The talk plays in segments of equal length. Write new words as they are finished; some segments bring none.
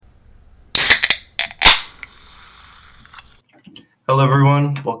Hello,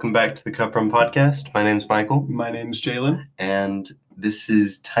 everyone. Welcome back to the Quntam podcast. My name's Michael, My name's Jalen. and this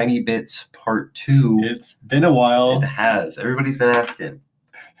is Tiny Bits Part 2. It's been a while. It has. Everybody's been asking,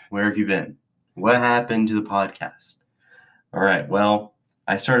 where have you been? What happened to the podcast? All right, well,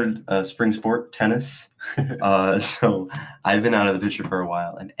 I started spring sport, tennis, so I've been out of the picture for a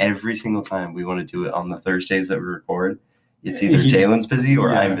while, and every single time we want to do it on the Thursdays that we record, it's either Jalen's busy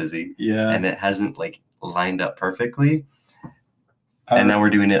or I'm busy, and it hasn't, lined up perfectly. And now we're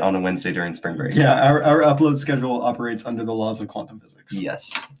doing it on a Wednesday during spring break. Yeah, our upload schedule operates under the laws of quantum physics.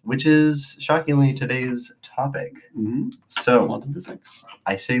 Yes, which is shockingly today's topic. Mm-hmm. So, Quantum physics.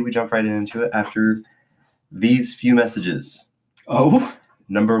 I say we jump right into it after these few messages. Oh,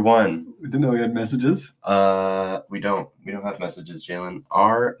 Number one. we didn't know we had messages. We don't have messages, Jalen.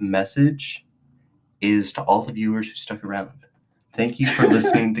 Our message is to all the viewers who stuck around. Thank you for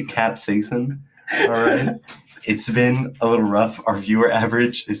listening to Capsaicin. All right. It's been a little rough. Our viewer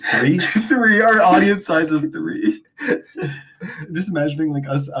average is 3. 3. Our audience size is 3. I'm just imagining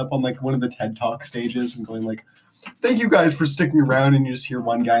us up on one of the TED Talk stages and going thank you guys for sticking around, and you just hear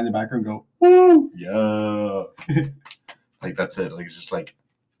one guy in the background go, woo! Yeah. That's it. It's just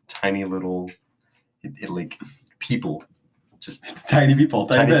tiny little people. Just tiny people.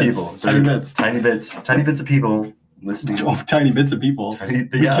 Tiny bits. People. Tiny bits. Tiny bits of people listening. Oh, tiny bits of people. We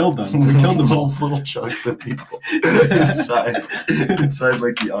killed them. We killed them all. Little chunks of people inside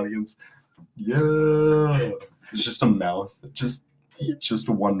the audience. Yeah. It's just a mouth. Just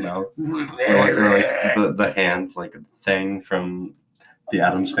one mouth. Or the hand, thing from the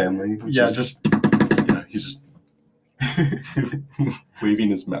Addams Family. Yeah, he's just waving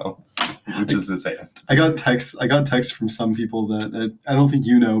his mouth, which is his hand. I got texts from some people that I don't think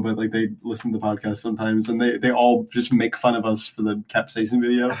you know, but they listen to the podcast sometimes, and they all just make fun of us for the Capsaicin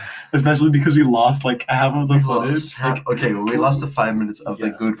video, especially because we lost half of the footage. We lost the 5 minutes of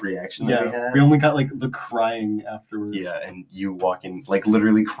the good reaction that we had. We only got the crying afterwards. Yeah, and you walking,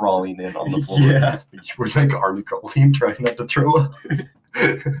 literally crawling in on the floor. Yeah. You were arm crawling, trying not to throw up.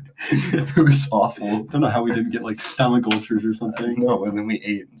 It was awful. Don't know how we didn't get stomach ulcers or something. No, and then we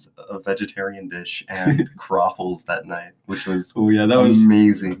ate a vegetarian dish and croffles that night, which was that was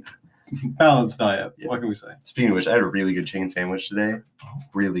amazing. Balanced diet. Yeah. What can we say? Speaking of which, I had a really good chicken sandwich today.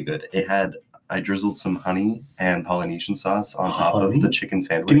 Really good. I drizzled some honey and Polynesian sauce on top of the chicken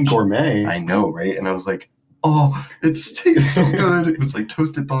sandwich. Getting gourmet. I know, right? And I was like, oh, it tastes so good. It was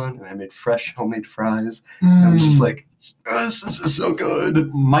toasted bun, and I made fresh homemade fries. And I was just this is so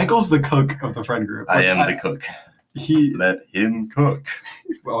good. Michael's the cook of the friend group. I am the cook. Let him cook.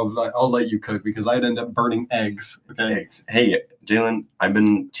 Well, I'll let you cook because I'd end up burning eggs. Okay. Eggs. Hey, Jalen, I've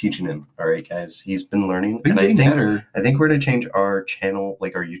been teaching him. All right, guys. He's been learning. And I think we're going to change our channel,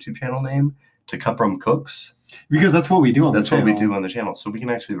 our YouTube channel name to Quntam Cooks. Because that's what we do on the channel. That's what we do on the channel. So we can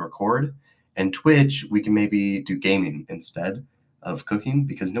actually record. And Twitch, we can maybe do gaming instead of cooking,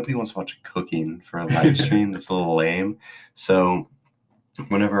 because nobody wants to watch cooking for a live stream. That's a little lame. So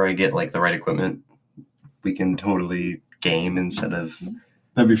whenever I get the right equipment, we can totally game instead of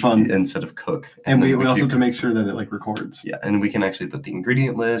that'd be fun. Instead of cook. And we also have to make sure that it records. Yeah, and we can actually put the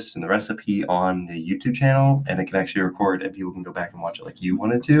ingredient list and the recipe on the YouTube channel, and it can actually record, and people can go back and watch it like you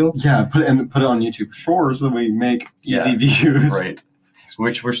wanted to. Yeah, put it on YouTube Short so that we make easy views. Right.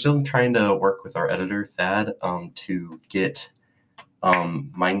 Which we're still trying to work with our editor, Thad, to get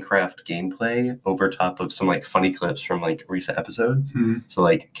Minecraft gameplay over top of some funny clips from recent episodes. Mm-hmm. So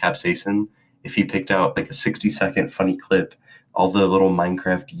Capsaicin, if he picked out a 60-second funny clip, all the little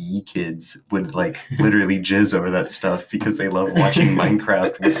Minecraft kids would literally jizz over that stuff because they love watching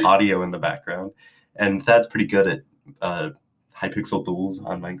Minecraft with audio in the background. And Thad's pretty good at Hypixel Duels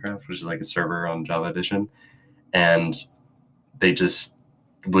on Minecraft, which is a server on Java Edition. And they just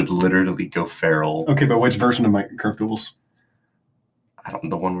would literally go feral. Okay, but which version of Minecraft Duels?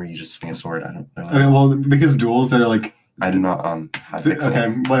 The one where you just swing a sword. I don't know. Okay, well, because duels, they're I'm not on Hypixel. Okay,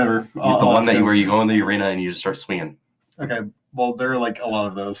 whatever. The one where you go in the arena and you just start swinging. Okay, well, there are a lot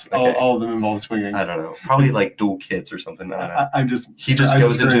of those. Okay. All of them involve swinging. I don't know. Probably dual kits or something. I don't know. I'm just. He just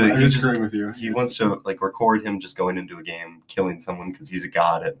goes into. I'm just screwing with you. He wants to record him just going into a game, killing someone because he's a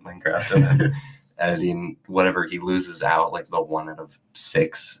god at Minecraft, and then editing whatever he loses out, the 1 out of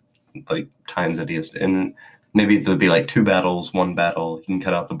 6 times that he has to. And maybe there'll be 2 battles, 1 battle. He can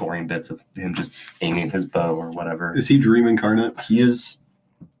cut out the boring bits of him just aiming his bow or whatever. Is he Dream Incarnate? He is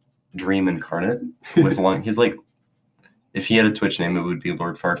Dream Incarnate with long. He's if he had a Twitch name, it would be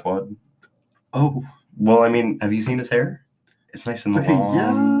Lord Farquaad. Oh. Well, have you seen his hair? It's nice and long.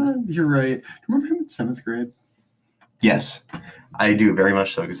 Yeah, you're right. Remember him in 7th grade? Yes, I do very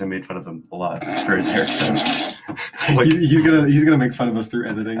much so because I made fun of him a lot for his haircut. He's gonna make fun of us through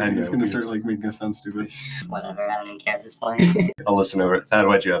editing. I know, He's gonna start because- like making us sound stupid. Whatever, I don't even care at this point. I'll listen over it. Thad,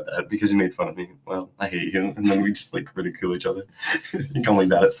 why'd you have that? Because you made fun of me. Well, I hate you. And then we just like ridicule each other. You're only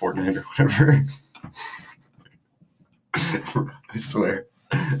bad at Fortnite or whatever. I swear.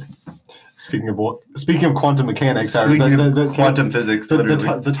 Speaking of quantum mechanics, Speaking of quantum physics,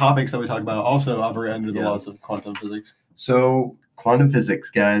 literally. the topics that we talk about also operate under the Yeah. laws of quantum physics. So quantum physics,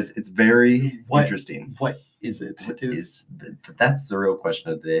 guys, it's very What- interesting. What is it? That's the real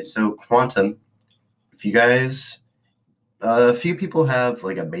question of the day. So quantum, if you guys, a few people have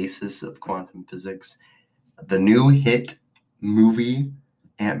like a basis of quantum physics. The new hit movie,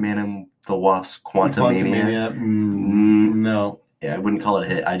 Ant-Man and the Wasp: Quantumania. No, Yeah, I wouldn't call it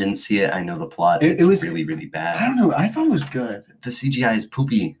a hit. I didn't see it. I know the plot. It It's was- really, really bad. I don't know. I thought it was good. The CGI is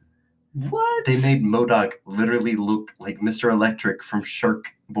poopy. What? They made MODOK literally look like Mr. Electric from Shark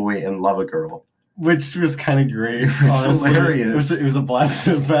Boy and Lava Girl. Which was kind of great. It's honestly. hilarious. It was a blast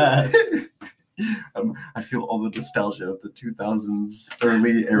of bad. I feel all the nostalgia of the 2000s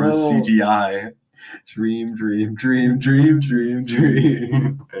early era Oh. CGI. Dream, dream, dream, dream, dream,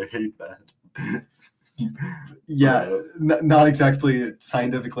 dream. I hate that. Yeah, not exactly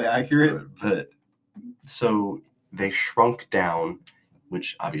scientifically accurate. But so they shrunk down,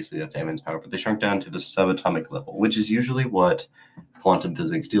 which obviously that's Ant-Man's power, but they shrunk down to the subatomic level, which is usually what quantum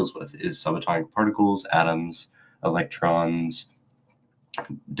physics deals with, is subatomic particles, atoms, electrons,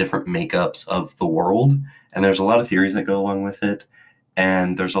 different makeups of the world. And there's a lot of theories that go along with it.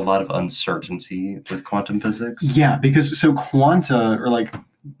 And there's a lot of uncertainty with quantum physics. Yeah, because so quanta, or like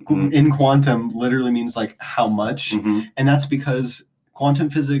Mhm. in quantum, literally means like how much. Mhm. And that's because quantum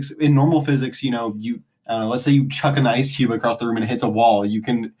physics, in normal physics, let's say you chuck an ice cube across the room and it hits a wall, you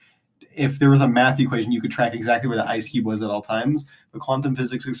can, if there was a math equation, you could track exactly where the ice cube was at all times. But quantum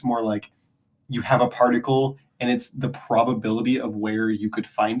physics is more like you have a particle and it's the probability of where you could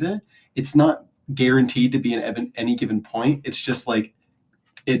find it. It's not guaranteed to be at any given point. It's just like,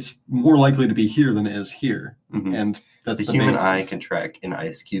 it's more likely to be here than it is here. Mhm. And that's The the human basis. eye can track an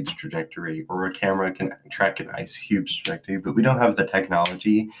ice cube's trajectory, or a camera can track an ice cube's trajectory, but we don't have the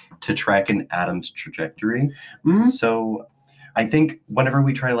technology to track an atom's trajectory. Mhm. So I think whenever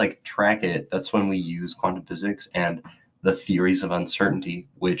we try to like track it, that's when we use quantum physics and the theories of uncertainty,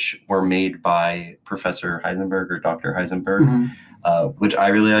 which were made by Professor Heisenberg or Dr. Heisenberg, Mhm. which I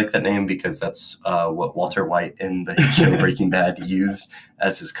really like that name because that's what Walter White in the show Breaking Bad used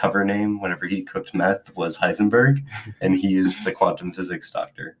as his cover name whenever he cooked meth, was Heisenberg, and he used the quantum physics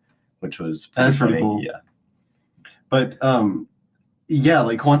doctor, which was That's pretty funny. cool. Yeah. But yeah,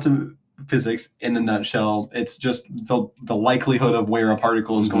 like quantum physics in a nutshell, it's just the likelihood of where a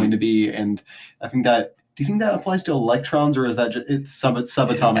particle is Mhm. going to be. And I think that, do you think that applies to electrons, or is that just it's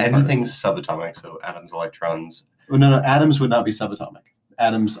subatomic? Anything's subatomic, so atoms, electrons. Oh, no, atoms would not be subatomic.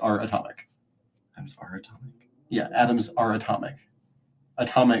 Atoms are atomic. Atoms are atomic. Yeah, atoms are atomic.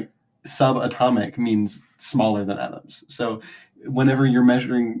 Subatomic means smaller than atoms. So whenever you're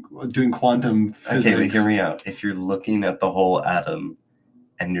doing quantum physics, Okay, but hear me out. If you're looking at the whole atom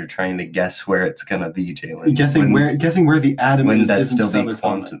and you're trying to guess where it's gonna be, Jalen, guessing where the atom wouldn't is that isn't still be subatomic.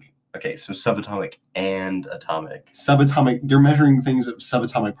 quantum? Okay, so subatomic and atomic. Subatomic. You're measuring things of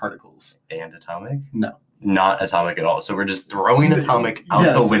subatomic particles. And atomic? No. Not atomic at all. So we're just throwing atomic out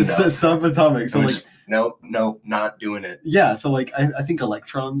the window. Subatomic. So And we're like, just, no, not doing it. yeah. So like, I think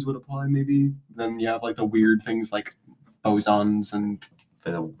electrons would apply maybe. Then you have like the weird things like bosons and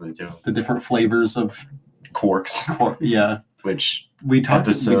the different flavors of Quarks, yeah. which We talked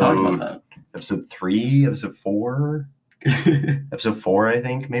about that. episode 3, episode 4, episode 4, I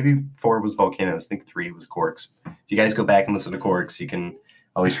think. Maybe 4 was volcanoes. I think 3 was quarks. If you guys go back and listen to quarks, you can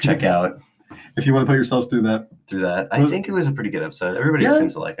always check out If you want to put yourselves through that. I think it was a pretty good episode. Everybody Yeah.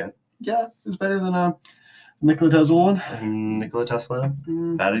 seems to like it. Yeah, it was better than Nikola Tesla one. And Nikola Tesla,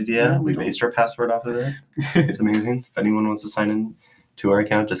 Mm, bad idea. Yeah, We we don't- based our password off of it. It's amazing. If anyone wants to sign in to our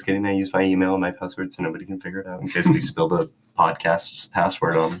account, just kidding. I use my email and my password so nobody can figure it out in case we spill the podcast's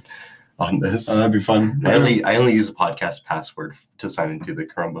password on this. That'd be fun. I only use the podcast password to sign into the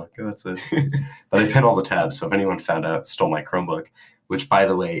Chromebook. That's it. But I pin all the tabs, so if anyone found out, stole my Chromebook, which by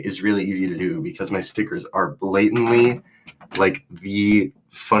the way is really easy to do because my stickers are blatantly like the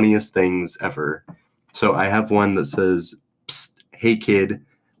funniest things ever. So I have one that says, "Psst, hey kid,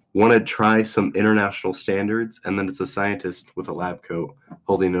 want to try some international standards?" And then it's a scientist with a lab coat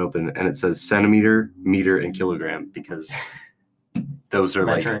holding it open, and it says centimeter, meter, and kilogram because those are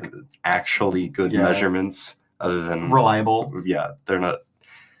Metric. like actually good Yeah. measurements other than Reliable. yeah, they're not.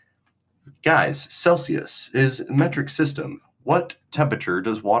 Guys, Celsius is metric system. What temperature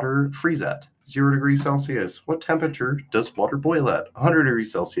does water freeze at? 0 degrees Celsius. What temperature does water boil at? 100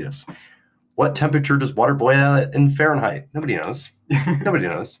 degrees Celsius. What temperature does water boil at in Fahrenheit? Nobody knows. Nobody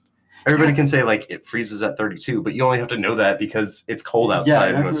knows. Everybody can say, like, it freezes at 32, but you only have to know that because it's cold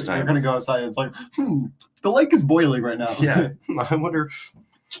outside most of the time. You're going to go outside and it's like, the lake is boiling right now. Yeah. I wonder,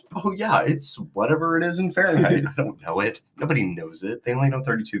 oh, yeah, it's whatever it is in Fahrenheit. I don't know it. Nobody knows it. They only know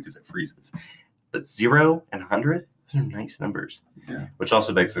 32 because it freezes. But 0 and 100, those are nice numbers. Yeah. Which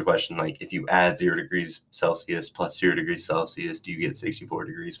also begs the question, like, if you add 0 degrees Celsius plus 0 degrees Celsius, do you get 64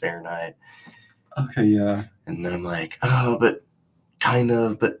 degrees Fahrenheit? Okay, yeah. And then I'm like, oh, but kind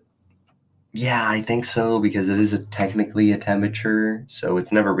of, but yeah, I think so, because it is technically a temperature, so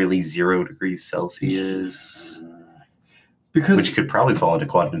it's never really 0 degrees Celsius. Because which could probably fall into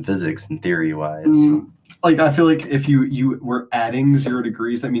quantum physics in theory-wise. Like, I feel like if you were adding 0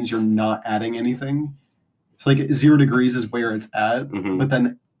 degrees, that means you're not adding anything. So, like, 0 degrees is where it's at, but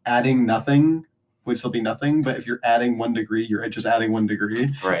then adding nothing would still be nothing. But if you're adding 1 degree, you're just adding 1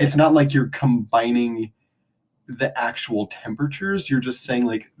 degree. Right. It's not like you're combining the actual temperatures. You're just saying,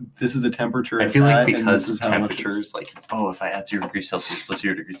 like, this is the temperature. I feel like because is temperatures, like, oh, if I add 0 degrees Celsius plus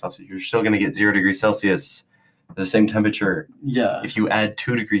 0 degrees Celsius, you're still going to get 0 degrees Celsius, the same temperature. Yeah. If you add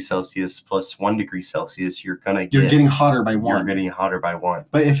 2 degrees Celsius plus 1 degree Celsius, you're getting hotter by 1. You're getting hotter by 1.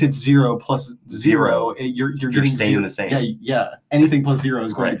 But if it's 0 plus 0, you're getting staying 0. the same. Yeah. Anything plus 0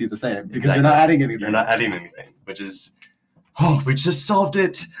 is going to be the same because Exactly. you're not adding anything. You're not adding anything, which is, oh, we just solved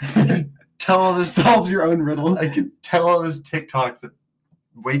it. I can tell all this. Solve your own riddle. I can tell all this TikToks that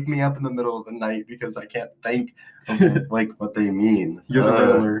wake me up in the middle of the night because I can't think of like what they mean. You're the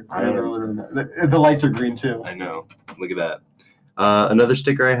riddler. The lights are green too. I know. Look at that. Another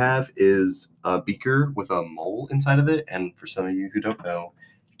sticker I have is a beaker with a mole inside of it. And for some of you who don't know,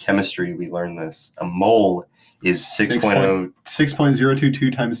 chemistry, we learned this. A mole is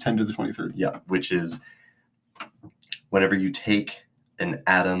 6.022 times 10 to the 23rd. Yeah, which is whenever you take an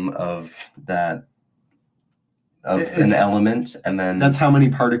atom of that an element, and then that's how many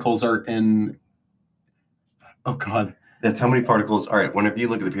particles are in. Oh God, that's how many particles. All right, whenever you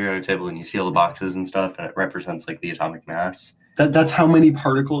look at the periodic table and you see all the boxes and stuff, and it represents like the atomic mass. That's how many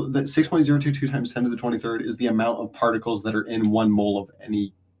particles. That 6.022 times 10 to the 23rd is the amount of particles that are in 1 mole of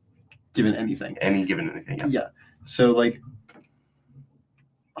any given anything. Any given anything. Yeah. Yeah. So like.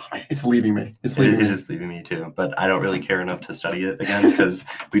 It's leaving me. It is leaving me too, but I don't really care enough to study it again because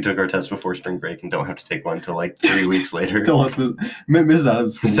we took our test before spring break and don't have to take one until like 3 weeks later. Tell us, Ms.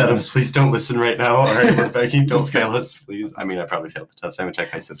 Adams. Ms. Adams, please don't listen right now. All right, we're begging, don't fail us, please. I mean, I probably failed the test. I haven't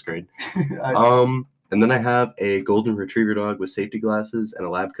checked my 6th grade. And then I have a golden retriever dog with safety glasses and a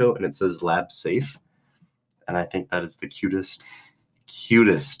lab coat, and it says lab safe. And I think that is the cutest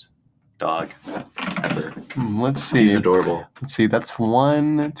dog ever. Let's see. He's adorable. Let's see. That's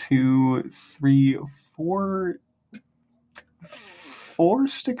 1, 2, 3, 4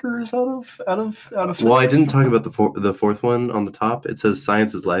 stickers out of 6. Well, I didn't talk about the fourth one on the top. It says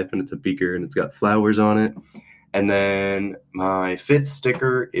 "Science is Life" and it's a beaker and it's got flowers on it. And then my 5th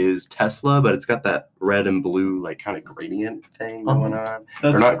sticker is Tesla, but it's got that red and blue like kind of gradient thing going on.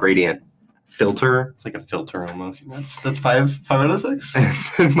 Or not gradient. Filter. It's like a filter almost. That's 5 out of 6. And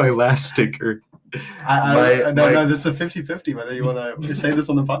then my last sticker. No, this is a 50-50 whether you want to say this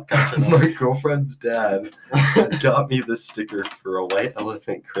on the podcast or not. My girlfriend's dad got me this sticker for a white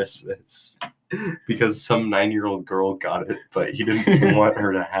elephant Christmas because some 9-year-old girl got it, but he didn't want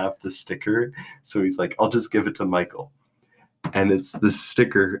her to have the sticker. So he's like, I'll just give it to Michael. And it's this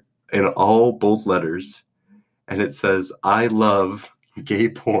sticker in all bold letters. And it says, I love gay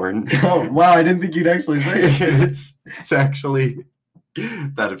porn. Oh, wow. I didn't think you'd actually say it. It's actually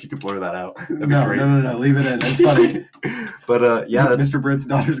that, if you could blur that out. That'd be great. No. Leave it in. It's funny. But yeah, Mr. Britt's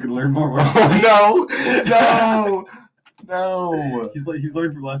daughter's going to learn more. Oh, no. He's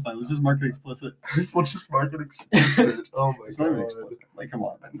learned from last time. Let's just mark it explicit. We'll just mark it explicit. Oh my god. Like, come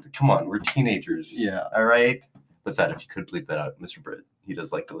on. We're teenagers. Yeah. All right. With that, if you could bleep that out, Mr. Britt. He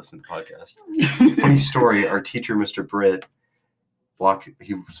does like to listen to the podcast. Funny story. Our teacher, Mr. Britt,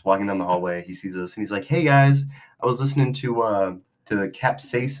 he was walking down the hallway. He sees us and he's like, "Hey guys, I was listening to the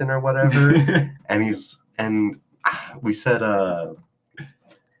capsaicin or whatever," and we said,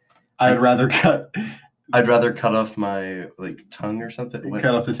 I'd rather cut off my tongue or something.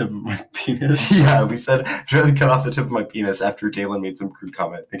 Cut off the tip of my penis. Yeah, we said I'd rather cut off the tip of my penis after Jalen made some crude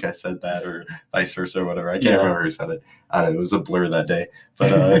comment. I think I said that, or vice versa, or whatever. I can't remember who said it. I don't know. It was a blur that day.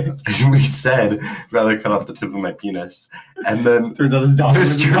 But we said rather cut off the tip of my penis, and then turns out his daughter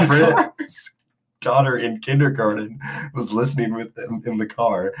Mr. Britt daughter in kindergarten was listening with him in the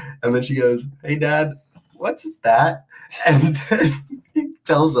car, and then she goes, "Hey, Dad, what's that?" And then he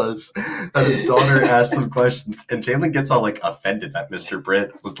tells us that his daughter asked some questions, and Jalen gets all like offended that Mr.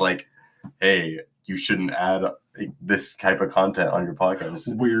 Britt was like, "Hey, you shouldn't add this type of content on your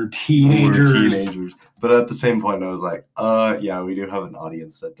podcast. We're teenagers. But at the same point, I was like, yeah, we do have an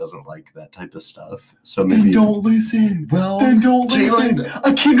audience that doesn't like that type of stuff. So maybe Then don't listen. Well, then don't Jalen, listen.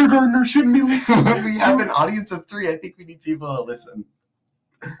 A kindergartner shouldn't be listening. when we have an audience of 3, I think we need people to listen.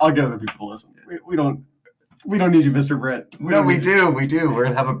 I'll get other people to listen. We don't need you, Mr. Britt. We do. We're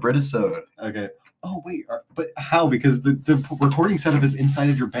gonna have a Britisode. Okay. Oh wait, but how? Because the recording setup is inside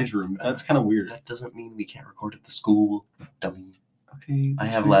of your bedroom. That's kind of weird. That doesn't mean we can't record at the school, dummy. Okay. I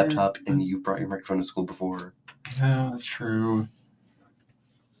have a laptop, and you brought your microphone to school before. Yeah, that's true.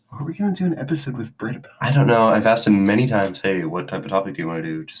 What are we gonna do an episode with Britt about? I don't know. I've asked him many times, hey, what type of topic do you want to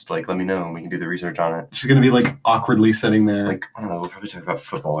do? Just like let me know, and we can do the research on it. She's gonna be like awkwardly sitting there. Like, I don't know, we'll probably talk about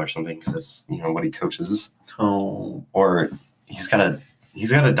football or something, because that's what he coaches. Oh. Or he's got a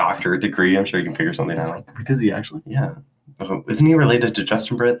doctorate degree. I'm sure he can figure something out. Does he actually? Yeah. Isn't he related to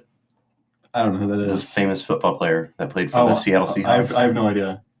Justin Britt? I don't know who that The is. famous football player that played for the Seattle Seahawks. I have no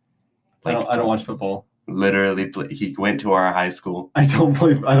idea. Like, I don't watch football. Literally, he went to our high school. I don't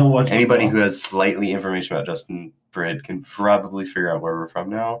watch Anybody football. who has slightly information about Justin Britt can probably figure out where we're from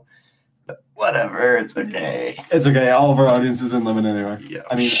now. But whatever, it's okay. It's okay. All of our audience is in limit anyway. Yeah.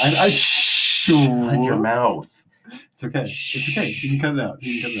 I mean, Shut your mouth. It's okay. It's okay. You can cut it out.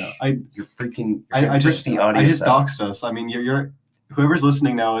 You're freaking. I just the audience. I just doxed us. I mean, you're whoever's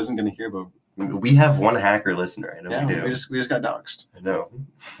listening now isn't going to hear about. We have one hacker listener. I know Yeah, we do. we just got doxed. I know.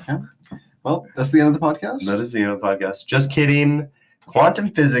 Well, that's the end of the podcast. That is the end of the podcast. Just kidding.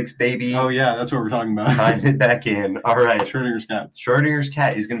 Quantum physics, baby. Oh yeah, that's what we're talking about. Tying it back in. All right. Schrodinger's cat. Schrodinger's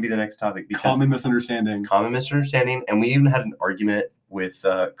cat is going to be the next topic. Because Common misunderstanding. And we even had an argument with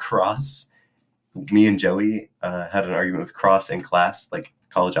Cross. Me and Joey had an argument with Cross in class, like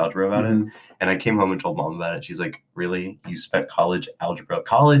college algebra about it. And I came home and told Mom about it. She's like, "Really? You spent college algebra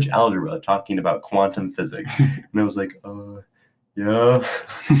talking about quantum physics?" And I was like, yeah.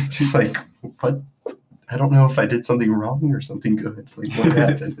 She's like, "What? I don't know if I did something wrong or something good. Like, what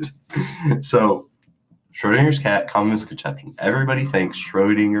happened?" So, Schrodinger's cat, common misconception. Everybody thinks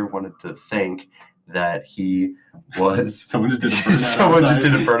Schrodinger wanted to think that he was... Someone just did a burnout Someone outside. just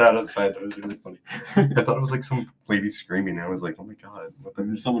did a burnout outside. That was really funny. I thought it was like some lady screaming. And I was like, oh my God. What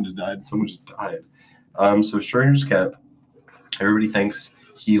the... Someone just died. Someone just died. So Schrodinger's cat, everybody thinks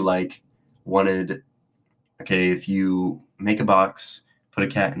he like wanted... Okay, if you make a box, put a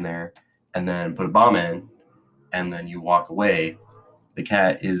cat in there, and then put a bomb in, and then you walk away, the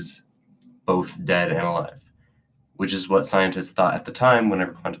cat is both dead and alive, which is what scientists thought at the time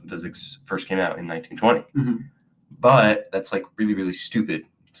whenever quantum physics first came out in 1920. Mhm. But that's like really, really stupid.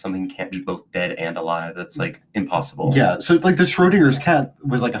 Something can't be both dead and alive. That's like impossible. Yeah, so it's like the Schrodinger's cat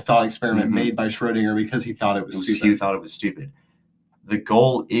was like a thought experiment Mhm. made by Schrodinger because he thought it was stupid. He thought it was stupid. The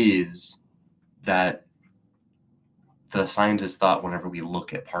goal is that the scientists thought whenever we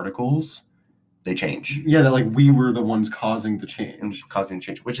look at particles, they change. Yeah, that like we were the ones causing the change. Causing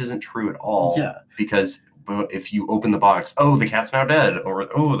change, which isn't true at all. Yeah. Because if you open the box, oh, the cat's now dead, or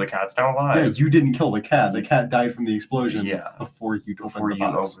oh, the cat's now Yeah, alive. you didn't kill the cat. The cat died from the explosion Yeah. before you Before opened you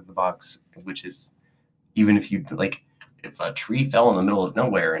the box. open the box, which is, even if you, like, if a tree fell in the middle of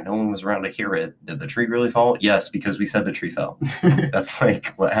nowhere and no one was around to hear it, did the tree really fall? Yes, because we said the tree fell. That's like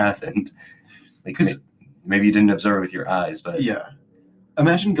what happened. Like, maybe you didn't observe with your eyes, but Yeah.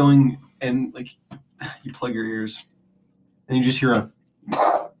 Imagine going and like you plug your ears and you just hear a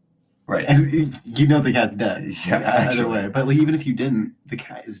right. and you know the cat's dead. Yeah, Either actually. way. But like even if you didn't, the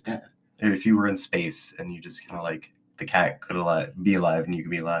cat is dead. If you were in space and you just kind of like, the cat could be alive and you could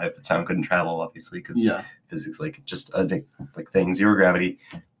be alive, but sound couldn't travel, obviously, because Yeah. physics, like, just a like thing, zero gravity,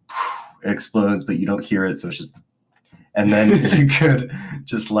 it explodes, but you don't hear it, so it's just, and then you could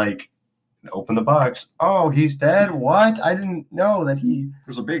just like open the box. Oh, he's dead? What? I didn't know that he.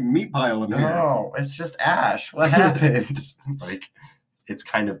 There's a big meat pile in here. No, it's just ash. What happened? Like, it's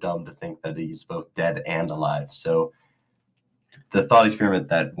kind of dumb to think that he's both dead and alive. So the thought experiment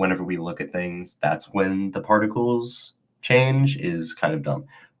that whenever we look at things, that's when the particles change is kind of dumb.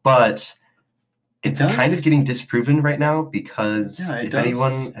 But it's It does? kind of getting disproven right now because Yeah, it if does.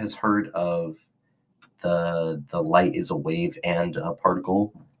 anyone has heard of the light is a wave and a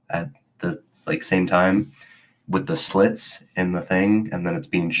particle at the like same time with the slits in the thing, and then it's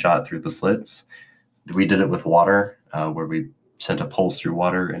being shot through the slits. We did it with water, where we sent a pulse through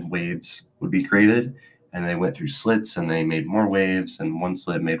water and waves would be created. and they went through slits and they made more waves, and one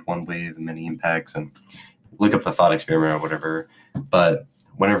slit made one wave and many impacts, and look up the thought experiment or whatever. But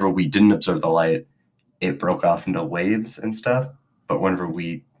whenever we didn't observe the light, it broke off into waves and stuff. But whenever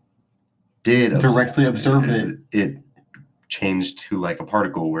we did Directly observe it, it changed to like a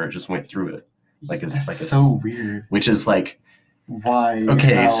particle where it just went through it. That's so weird. Which is like, why?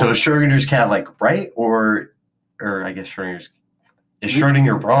 Okay, how? so Schrodinger's cat, like, right? Or I guess is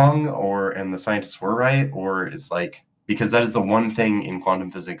Schrodinger wrong, and the scientists were right? Or it's like, because that is the one thing in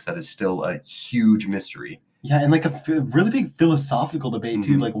quantum physics that is still a huge mystery. Yeah, and like a really big philosophical debate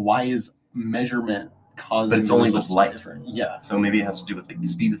too. Like, why is measurement causing? But it's only with light. Different? Yeah. So maybe it has to do with like the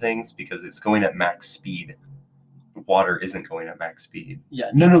speed of things, because it's going at max speed. Water isn't going at max speed.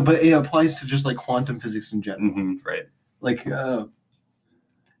 Yeah, no, but it applies to just like quantum physics in general. Right. Like,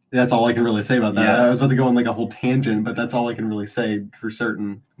 that's all I can really say about that. Yeah. I was about to go on like a whole tangent, but that's all I can really say for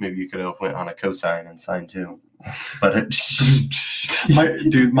certain. Maybe you could have went on a cosine and sine too. But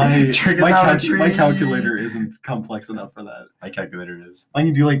my trigonometry. calculator isn't complex enough for that. My calculator is. I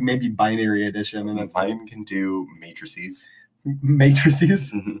can do like maybe binary addition, and that's mine can do matrices.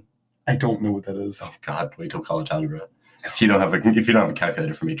 Matrices. I don't know what that is. Oh God! Wait till college algebra. If you don't have a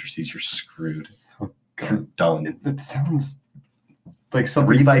calculator for matrices, you're screwed. Oh God. You're done. It sounds like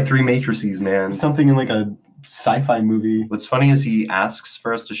something 3x3 matrices, man. Something in like a sci-fi movie. What's funny is he asks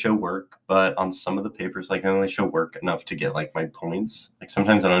for us to show work, but on some of the papers, like I only show work enough to get like my points. Like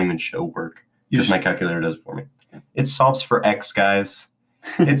sometimes I don't even show work because my calculator does it for me. It solves for X, guys.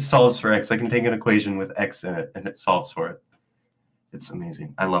 It solves for X. I can take an equation with X in it, and it solves for it. It's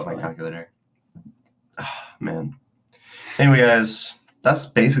amazing. I love my calculator. Oh, man. Anyway, guys, that's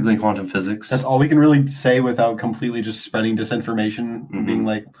basically quantum physics. That's all we can really say without completely just spreading disinformation and being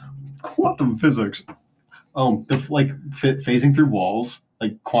like, quantum physics. Oh, phasing through walls,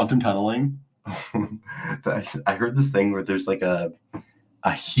 like quantum tunneling. I heard this thing where there's like a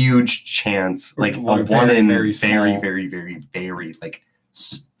huge chance, like One a one in very very like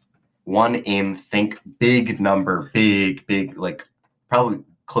 1 in think big number, big like probably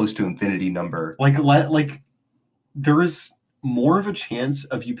close to infinity number. Like there is more of a chance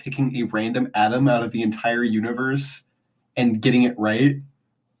of you picking a random atom out of the entire universe and getting it right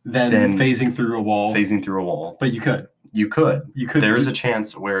than phasing through a wall. Phasing through a wall. But you could. There is a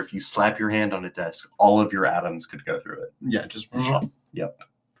chance where if you slap your hand on a desk, all of your atoms could go through it. Yeah, just. Yep.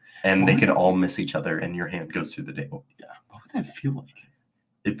 And they could all miss each other, and your hand goes through the table. Yeah. What would that feel like?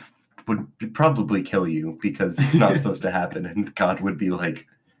 It would probably kill you because it's not supposed to happen, and God would be like,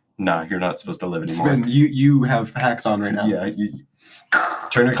 "Nah, you're not supposed to live anymore." Sven, you have hacks on right now. Yeah.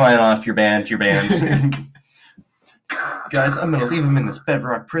 Turn your client off. You're banned. Guys, I'm going to leave him in this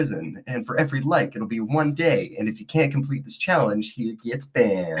bedrock prison, and for every like, it'll be 1 day, and if you can't complete this challenge, he gets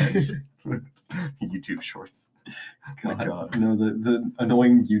banned. YouTube shorts. Oh my God. No, the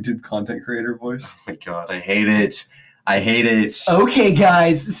annoying YouTube content creator voice. Oh my God, I hate it. Okay,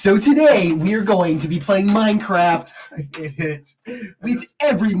 guys, so today we are going to be playing Minecraft I hate it. with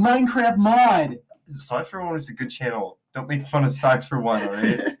every Minecraft mod. Socks for One is a good channel. Don't make fun of Socks for One, all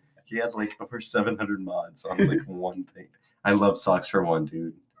right? He had like over 700 mods on like one thing. I love Socks for One,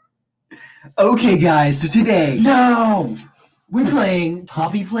 dude. Okay, guys, so today, we're playing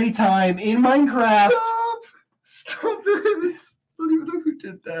Poppy Playtime in Minecraft. Stop it. I don't even know who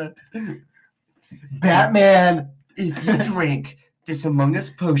did that. Batman. If you drink this Among Us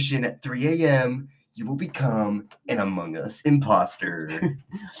potion at 3 a.m., you will become an Among Us imposter.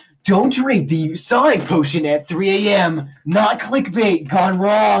 Don't drink the Sonic potion at 3 a.m. Not clickbait. Gone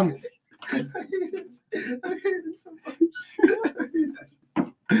wrong. I hate it so much.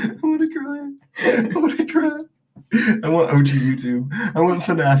 I want to cry. I want OT YouTube. I want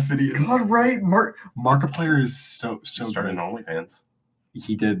FNAF videos. God, right? Markiplier is so started good. OnlyFans.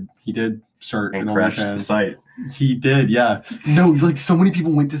 He did start And an crashed the OnlyFans. site. He did, yeah. No, like so many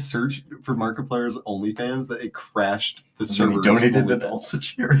people went to search for Markiplier's OnlyFans that it crashed the server. He donated it also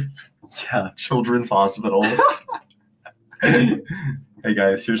charity. Yeah. Children's Hospital. Hey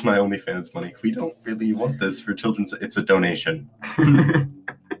guys, here's my OnlyFans money. We don't really want this for children's. It's a donation.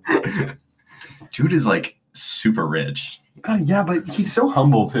 Dude is like super rich. God, yeah, but he's so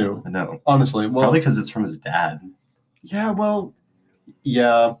humble too. I know. Honestly, well, Probably because it's from his dad. yeah, well,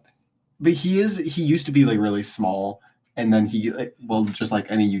 yeah, but he used to be like really small, and then he just like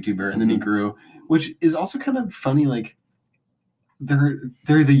any YouTuber, and then he grew, which is also kind of funny. Like, they're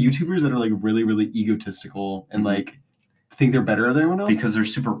the YouTubers that are like really really egotistical and like think they're better than everyone else? Because they're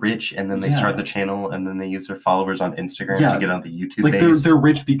super rich, and then they start the channel, and then they use their followers on Instagram to get on the YouTube like base. they're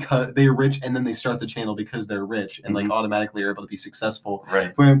rich because they're rich, and then they start the channel because they're rich, and like automatically are able to be successful.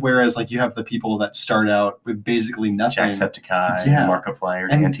 Right. Whereas like you have the people that start out with basically nothing. Jacksepticeye, Markiplier,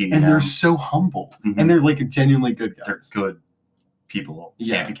 and they're so humble, and they're like genuinely good guys. They're good people.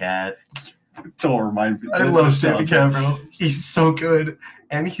 Stampy Cat. Don't remind me. I love Stampy Cat, bro. He's so good.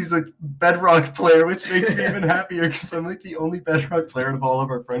 And he's a Bedrock player, which makes me even happier because I'm like the only Bedrock player out of all of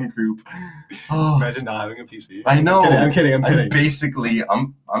our friend group. Oh, imagine not having a PC. I know. I'm kidding. Basically,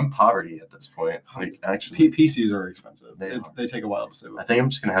 I'm poverty at this point. Like, actually, PCs are expensive. They take a while to save up. I think I'm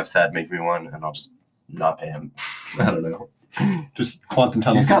just gonna have Thad make me one, and I'll just not pay him. I don't know. Just quantum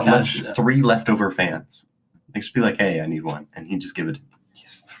tunnels. He's got 3 leftover fans. They just be like, "Hey, I need one," and he just give it.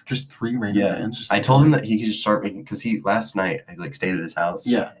 Just 3 random fans. I told him that he could just start making, because last night I like stayed at his house.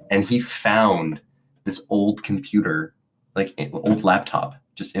 Yeah. And he found this old computer, like an old laptop,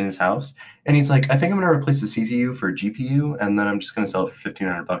 just in his house. And he's like, I think I'm gonna replace the CPU for a GPU, and then I'm just gonna sell it for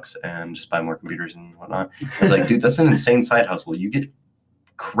 $1,500 and just buy more computers and whatnot. I was like, dude, that's an insane side hustle. You get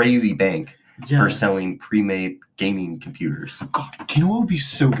crazy bank for selling pre-made gaming computers. God, do you know what would be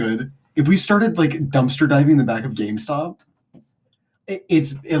so good if we started like dumpster diving in the back of GameStop?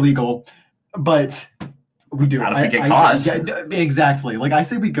 It's illegal, but we do. Not if we get caught. Exactly. Like I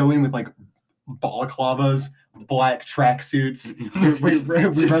say, we go in with like balaclavas, black tracksuits. we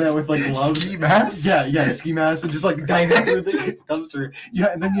run out with like gloves, ski masks. Yeah, ski masks, and just like dive through the dumpster.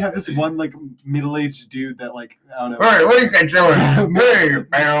 Yeah, and then you have this one like middle-aged dude that like I don't know. Hey, what are you guys doing? Hey,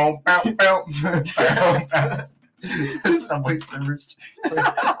 bow, bow, bow, bow, bow. Subway servers.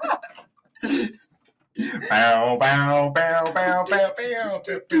 Bow, bow, bow, bow, bow, bow.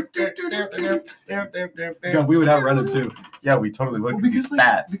 God, we would outrun him too. Yeah, we totally would because he's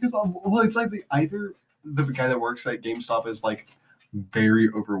fat. Because it's like either the guy that works at GameStop is like very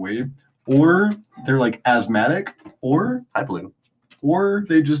overweight, or they're like asthmatic, or Hi, Blue. Or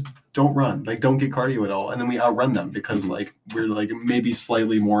they just don't run, like don't get cardio at all, and then we outrun them because like we're like maybe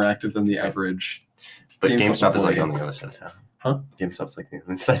slightly more active than the average. But GameStop is like on the other side of town. Huh? GameStop's like on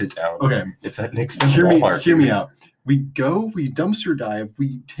the side of town. Okay. It's at next to Walmart. Hear me out. We dumpster dive,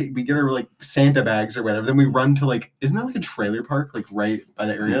 we get our like Santa bags or whatever, then we run to like, isn't that like a trailer park, like right by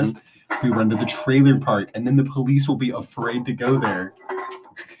the area? Mm-hmm. We run to the trailer park, and then the police will be afraid to go there.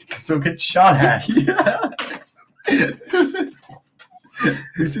 So get shot at. Yeah. We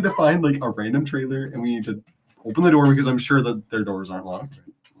just need to find like a random trailer, and we need to open the door because I'm sure that their doors aren't locked.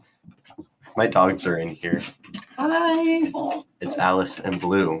 My dogs are in here. Hi. It's Alice and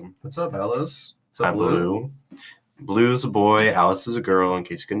Blue. What's up, Alice? What's up, I'm Blue. Blue's a boy. Alice is a girl, in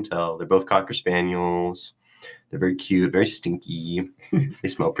case you couldn't tell. They're both Cocker Spaniels. They're very cute, very stinky. They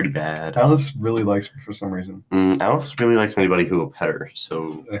smell pretty bad. Alice really likes me for some reason. Alice really likes anybody who will pet her.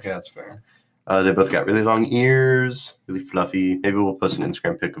 So okay, that's fair. They both got really long ears, really fluffy. Maybe we'll post an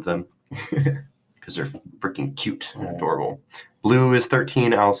Instagram pic of them because they're freaking cute and adorable. Blue is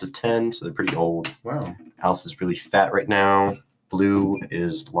 13, Alice is 10, so they're pretty old. Wow. Alice is really fat right now. Blue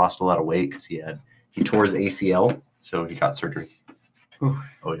is lost a lot of weight because he tore his ACL, so he got surgery. Oof.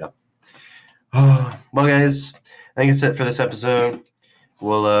 Oh yeah. Well, guys, I think that's it for this episode.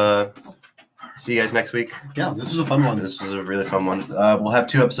 We'll see you guys next week. Yeah, this was a fun one. This was a really fun one. We'll have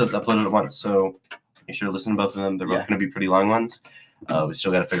 2 episodes uploaded at once, so make sure to listen to both of them. They're both going to be pretty long ones. We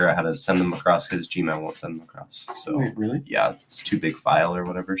still got to figure out how to send them across because Gmail won't send them across. So wait, really? Yeah, it's too big file or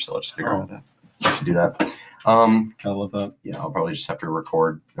whatever. So I'll just figure out how to do that. I love that. Yeah, I'll probably just have to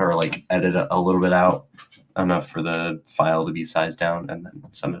record or like edit a little bit out enough for the file to be sized down and then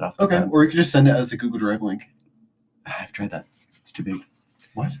send it off. Okay, or you could just send it as a Google Drive link. I've tried that. It's too big.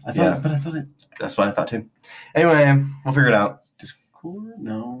 What? I thought it. That's what I thought too. Anyway, we'll figure it out. Discord?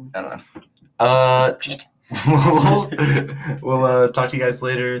 No. I don't know. Shit. We'll talk to you guys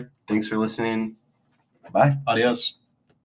later. Thanks for listening. Bye. Adios.